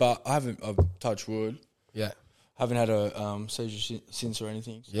 Yeah, but I've touched wood. Yeah. Haven't had a seizure since or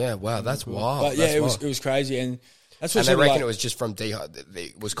anything. So. Yeah, wow, that's wild. But yeah, it was crazy, and that's what. And they reckon it was just from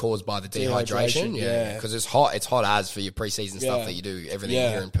it was caused by the dehydration. Yeah, because it's hot. It's hot as for your preseason stuff that you do. Everything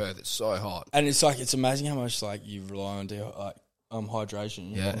here in Perth, it's so hot. And it's like it's amazing how much like you rely on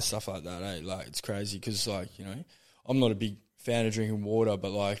hydration and stuff like that. Eh? Like it's crazy because like I'm not a big fan of drinking water, but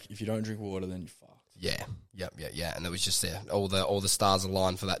like if you don't drink water, then you're fucked. Yeah. And it was just all the stars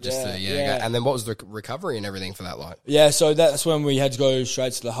aligned for that. Just and then what was the recovery and everything for that like? Yeah, so that's when we had to go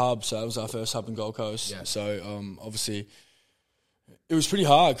straight to the hub. So that was our first hub in Gold Coast. Yeah. So obviously it was pretty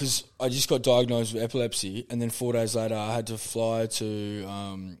hard because I just got diagnosed with epilepsy, and then 4 days later I had to fly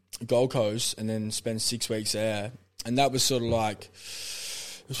to Gold Coast and then spend 6 weeks there, and that was sort of like.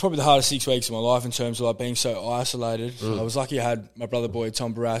 It was probably the hardest 6 weeks of my life in terms of like being so isolated. I was lucky I had my brother boy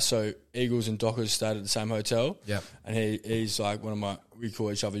Tom Barras, so Eagles and Dockers stayed at the same hotel. Yeah, and he's like one of we call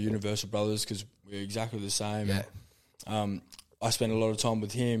each other universal brothers because we're exactly the same. Yeah, I spent a lot of time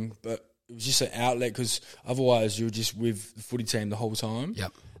with him, but it was just an outlet because otherwise you're just with the footy team the whole time.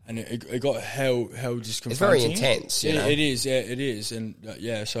 Yep. And it got hell just confronting. It's very intense. You know? It is. Yeah, it is. And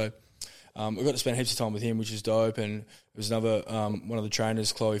so. I got to spend heaps of time with him, which is dope. And there was another one of the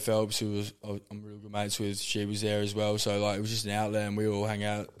trainers, Chloe Phelps, who I'm real good mates with. She was there as well. So like it was just an outlet, and we all hang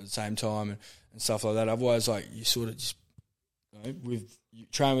out at the same time and stuff like that. Otherwise, like you sort of just you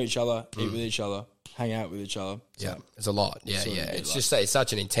train with each other, eat with each other, hang out with each other. So, yeah, it's a lot. Yeah. It's just it's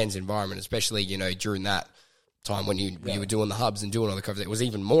such an intense environment, especially during that time when you were doing the hubs and doing all the covers. It was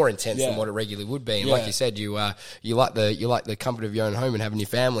even more intense than what it regularly would be. And like you said, you like the comfort of your own home and having your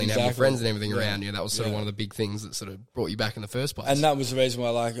family and having your friends and everything around you. That was sort of one of the big things that sort of brought you back in the first place. And that was the reason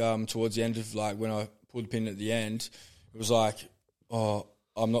why, like, towards the end of like when I pulled the pin at the end, it was like,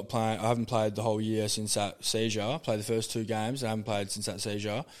 I'm not playing. I haven't played the whole year since that seizure. I played the first 2 games. I haven't played since that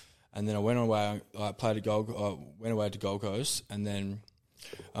seizure. And then I went away. I went away to Gold Coast, and then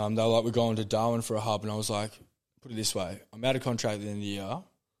they were like, we're going to Darwin for a hub, and I was like. Put it this way, I'm out of contract at the end of the year.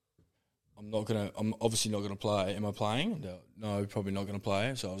 I'm obviously not gonna play. Am I playing? No, probably not gonna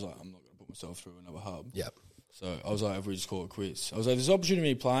play. So I was like, I'm not gonna put myself through another hub. Yep. So I was like, if we just call it quits. I was like, there's opportunity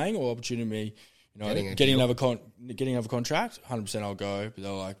me playing or opportunity me, getting another contract, 100% I'll go. But they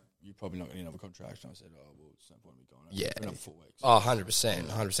were like, you're probably not getting another contract. And I said, well, there's no point in me going for another 4 weeks. Oh,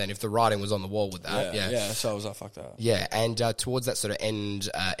 100%. If the writing was on the wall with that, yeah. So I was like, fuck that. Yeah, and towards that sort of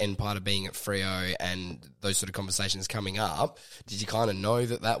end part of being at Freo and those sort of conversations coming up, did you kind of know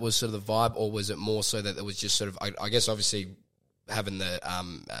that was sort of the vibe, or was it more so that there was just sort of, I guess obviously having the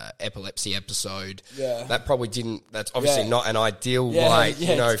epilepsy episode. Yeah. That probably didn't. That's obviously not an ideal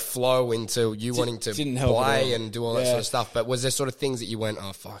flow into you wanting to play and do all that sort of stuff. But was there sort of things that you went,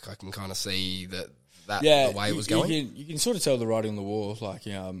 oh fuck, I can kind of see that the way it was going? You can sort of tell the writing on the wall. Like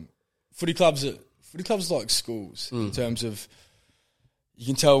footy clubs are like schools in terms of. You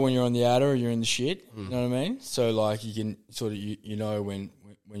can tell when you're on the outer or you're in the shit. You know what I mean? So like you can sort of you know when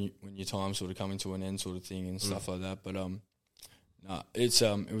your time's sort of coming to an end, sort of thing, and stuff like that. But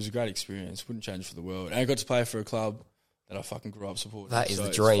it was a great experience. Wouldn't change for the world. And I got to play for a club that I fucking grew up supporting. That is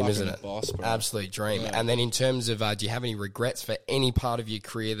the dream, isn't it? Absolute dream. Yeah. And then in terms of, do you have any regrets for any part of your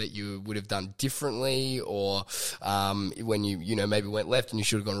career that you would have done differently, or when you maybe went left and you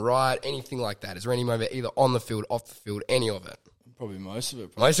should have gone right? Anything like that? Is there any moment either on the field, off the field, any of it? Probably most of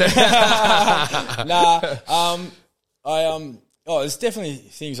it. Most of it? There's definitely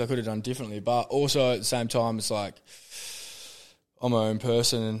things I could have done differently, but also at the same time, it's like I'm my own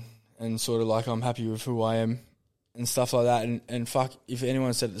person and sort of like I'm happy with who I am and stuff like that. And fuck, if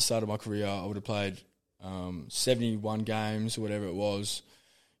anyone said at the start of my career I would have played 71 games or whatever it was,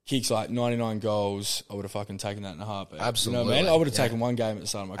 kicks like 99 goals, I would have fucking taken that in a heartbeat. Absolutely. You know what I mean? I would have taken one game at the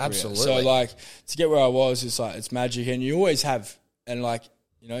start of my career. Absolutely. So like to get where I was, it's like it's magic, and you always have, and like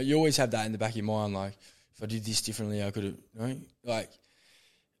you always have that in the back of your mind, like if I did this differently, I could have, like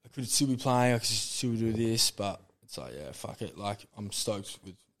I could still be playing, I could still do this, but it's like fuck it, like I'm stoked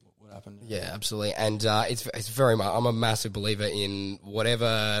with what happened. Yeah, absolutely, and it's very much. I'm a massive believer in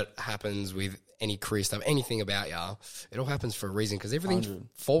whatever happens with any career stuff, anything about you, it all happens for a reason, because everything 100.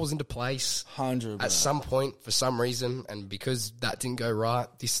 Falls into place 100 at some point for some reason, and because that didn't go right,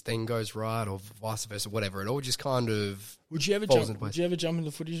 this thing goes right, or vice versa, whatever. It all just kind of Would you ever jump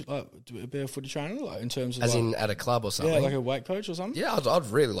into footy, like be a footy trainer, like in terms of as in at a club or something? Yeah, like a weight coach or something. Yeah,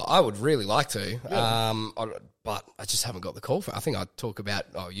 I would really like to. Yeah. But I just haven't got the call for it. I think I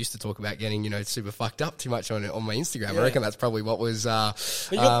used to talk about getting, super fucked up too much on my Instagram. Yeah. I reckon that's probably what was. But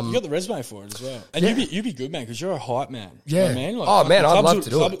you got the resume for it as well, and you'd be good, man, because you're a hype man. Yeah, you know man. Like, I'd love to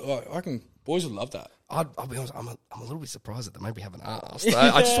do it. I reckon boys would love that. I'll be honest, I'm a little bit surprised that they maybe haven't asked.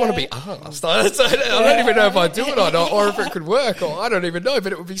 I just want to be asked. I don't even know if I do it or not, or if it could work, or I don't even know.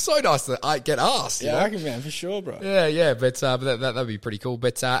 But it would be so nice that I get asked. Yeah, I reckon, man, for sure, bro. Yeah, but that'd be pretty cool.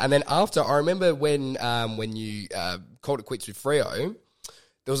 But and then after, I remember when you called it quits with Freo,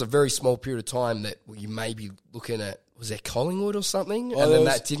 there was a very small period of time that you may be looking at. Was there Collingwood or something? And then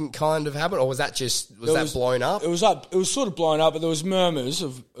that didn't kind of happen, or was that blown up? It was sort of blown up, but there was murmurs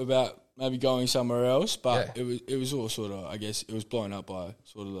about maybe going somewhere else, but it was all sort of, I guess, it was blown up by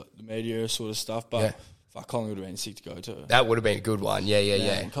sort of the media sort of stuff, but fuck, Collingwood would have been sick to go to. That would have been a good one, yeah.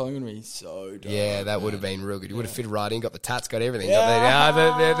 Collingwood would have been so dope. Yeah, that would have been real good. You would have fit right in, got the tats, got everything. Yeah.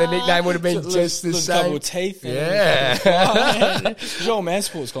 The nickname would have been just the same. Couple of teeth. Yeah. He's all man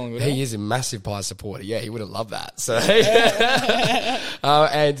sports, Collingwood. He is a massive Pie supporter. Yeah, he would have loved that. So,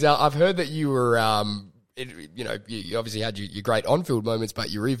 and I've heard that you were... you obviously had your great on-field moments,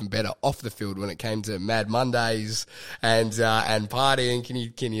 but you were even better off the field when it came to Mad Mondays and partying.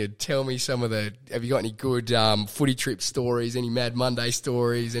 Can you tell me some of the? Have you got any good footy trip stories? Any Mad Monday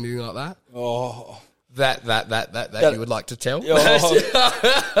stories? Anything like that? Oh, that you would like to tell? Not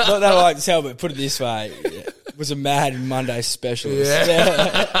that I like to tell, but put it this way. It was a Mad Monday specialist.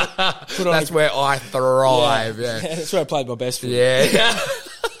 Yeah. That's where I thrive. Yeah. That's where I played my best footy. Yeah.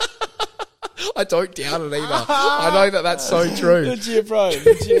 I don't doubt it either. I know that's so true. Legit, bro.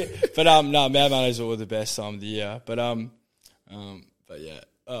 Legit. But no, Mad Mondays are all the best time of the year. But nothing yet.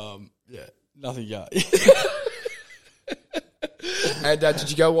 And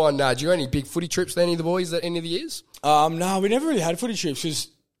did you go on? Did you go any big footy trips with any of the boys at any of the years? No, we never really had footy trips because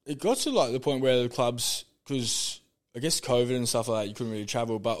it got to like the point where the clubs, because I guess COVID and stuff like that, you couldn't really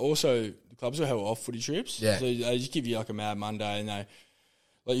travel. But also the clubs were held off footy trips. Yeah. So they just give you like a Mad Monday, and they.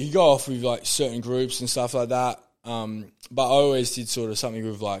 Like you go off with like certain groups and stuff like that, but I always did sort of something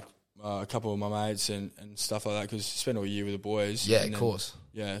with like a couple of my mates and stuff like that, because I spent all year with the boys. Yeah, of course.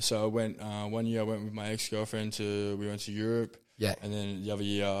 Yeah, so I went 1 year. I went with my ex-girlfriend we went to Europe. Yeah, and then the other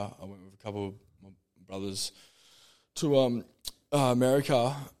year I went with a couple of my brothers to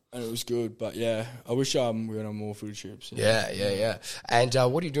America. And it was good, but yeah, I wish we went on more food trips. Yeah. And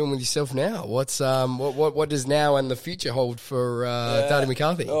what are you doing with yourself now? What's what does now and the future hold for Dardy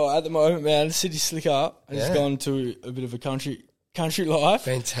Mccarthy? Oh, at the moment, man, the city's slick up. I just gone to a bit of a country life.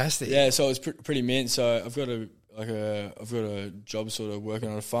 Fantastic. Yeah, so it's pretty mint. So I've got a job sort of working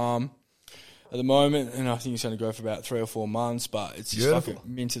on a farm at the moment, and I think it's going to go for about 3 or 4 months. But it's just like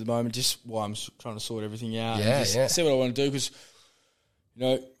mint at the moment, just while I'm trying to sort everything out. See what I want to do, because you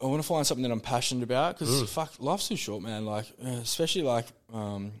know, I want to find something that I'm passionate about because fuck, life's too short, man. Like, especially like,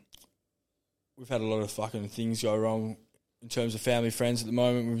 we've had a lot of fucking things go wrong in terms of family, friends at the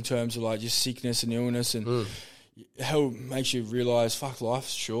moment, in terms of like just sickness and illness and how it makes you realise, fuck,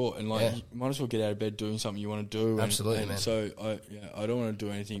 life's short and like you might as well get out of bed doing something you want to do. Absolutely, and man. So I don't want to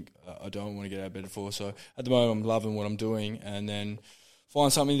do anything I don't want to get out of bed for. So at the moment I'm loving what I'm doing and then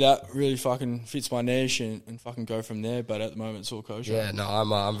find something that really fucking fits my niche and fucking go from there. But at the moment, it's all kosher. Yeah, no,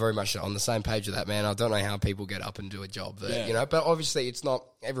 I'm very much on the same page with that, man. I don't know how people get up and do a job that, you know, but obviously it's not,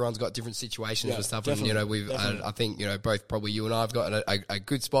 everyone's got different situations and stuff. And, you know, I think, you know, both probably you and I have got a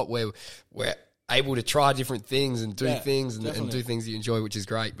good spot where we're able to try different things and do things and do things you enjoy, which is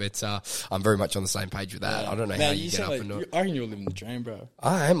great. But I'm very much on the same page with that. I don't know how you get up and do it. I reckon you're living the dream, bro.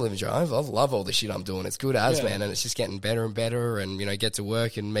 I am living the dream. I love all the shit I'm doing. It's good as, man, and it's just getting better and better and, you know, get to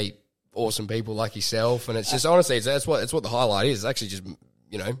work and meet awesome people like yourself. And it's just, honestly, that's what the highlight is. It's actually just,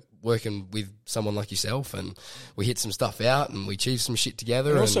 you know, working with someone like yourself and we hit some stuff out and we achieve some shit together.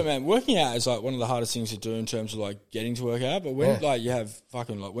 And also, man, working out is like one of the hardest things to do in terms of like getting to work out. But when like you have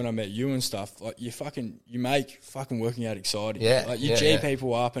fucking like when I met you and stuff, like you make fucking working out exciting. Yeah. Like you G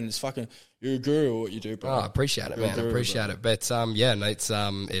people up and it's fucking, you're a guru at what you do, bro. Oh, I appreciate it, man. I appreciate it. But yeah, no, it's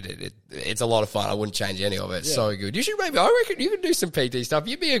a lot of fun. I wouldn't change any of it. It's so good. You should maybe, I reckon you could do some PT stuff.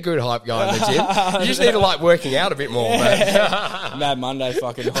 You'd be a good hype guy in the gym. You just need to like working out a bit more. Mad Monday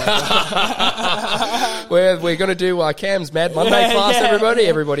fucking hype. We're going to do Cam's Mad Monday class, everybody.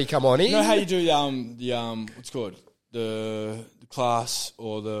 Everybody come on in. You know how you do the what's it called? The class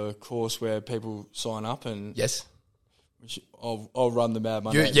or the course where people sign up and... Yes. I'll run the Mad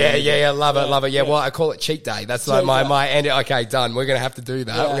Monday. Love it. Yeah, well, I call it cheat day. That's like my end. Okay, done. We're going to have to do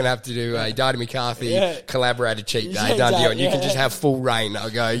that. We're going to have to do a Dardy Mccarthy collaborated cheat day. Done deal. And you can just have full reign.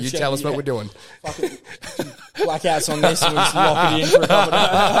 I'll go, you tell us what we're doing. Blackouts on this and we just lock it in for a couple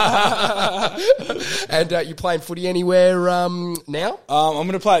of days. And you playing footy anywhere now? I'm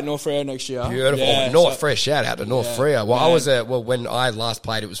going to play at North Freo next year. Beautiful. Yeah, North Freo, shout out to North Freo. Well, when I last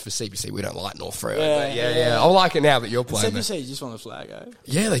played, it was for CPC. We don't like North Freo. Yeah. I like it now that you're playing. CPC just won the flag, eh?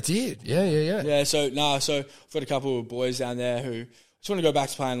 Yeah, they did. Yeah. Yeah, so I've got a couple of boys down there who just want to go back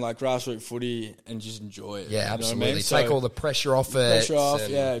to playing like grassroots footy and just enjoy it. Yeah, absolutely. I mean? Take all the pressure off it.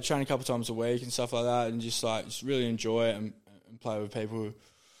 Train a couple times a week and stuff like that and just really enjoy it and play with people.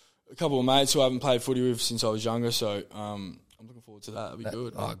 A couple of mates who I haven't played footy with since I was younger, so I'm looking forward to that. That'll be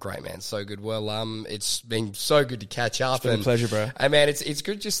good. Oh, great, man. So good. Well, it's been so good to catch up. It's been a pleasure, bro. And, man, it's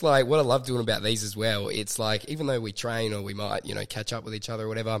good just like what I love doing about these as well. It's like even though we train or we might, you know, catch up with each other or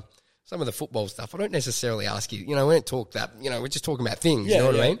whatever, some of the football stuff, I don't necessarily ask you, you know, we don't talk that, you know, we're just talking about things, you know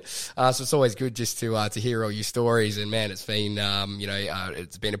what I mean? So it's always good just to hear all your stories. And, man, it's been,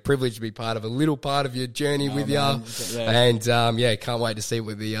 it's been a privilege to be part of a little part of your journey with you. And, can't wait to see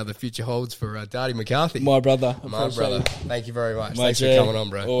what the future holds for Dardy Mccarthy. My brother. Thank you very much. Thanks for coming on,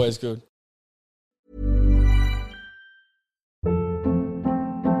 bro. Always good.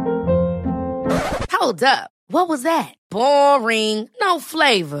 Hold up. What was that? Boring. No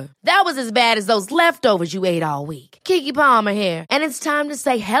flavor. That was as bad as those leftovers you ate all week. Keke Palmer here, and it's time to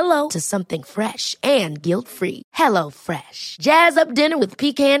say hello to something fresh and guilt-free. Hello Fresh. Jazz up dinner with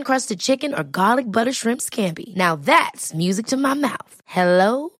pecan-crusted chicken or garlic butter shrimp scampi. Now that's music to my mouth.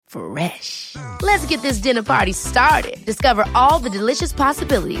 Hello Fresh. Let's get this dinner party started. Discover all the delicious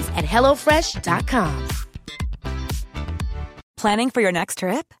possibilities at hellofresh.com. Planning for your next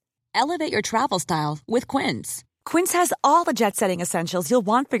trip? Elevate your travel style with Quince. Quince has all the jet-setting essentials you'll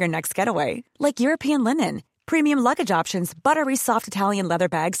want for your next getaway, like European linen, premium luggage options, buttery soft Italian leather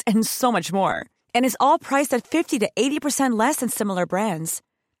bags, and so much more. And is all priced at 50 to 80% less than similar brands.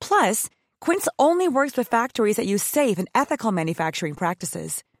 Plus, Quince only works with factories that use safe and ethical manufacturing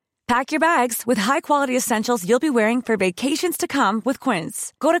practices. Pack your bags with high-quality essentials you'll be wearing for vacations to come with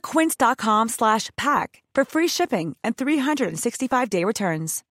Quince. Go to quince.com/pack for free shipping and 365-day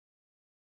returns.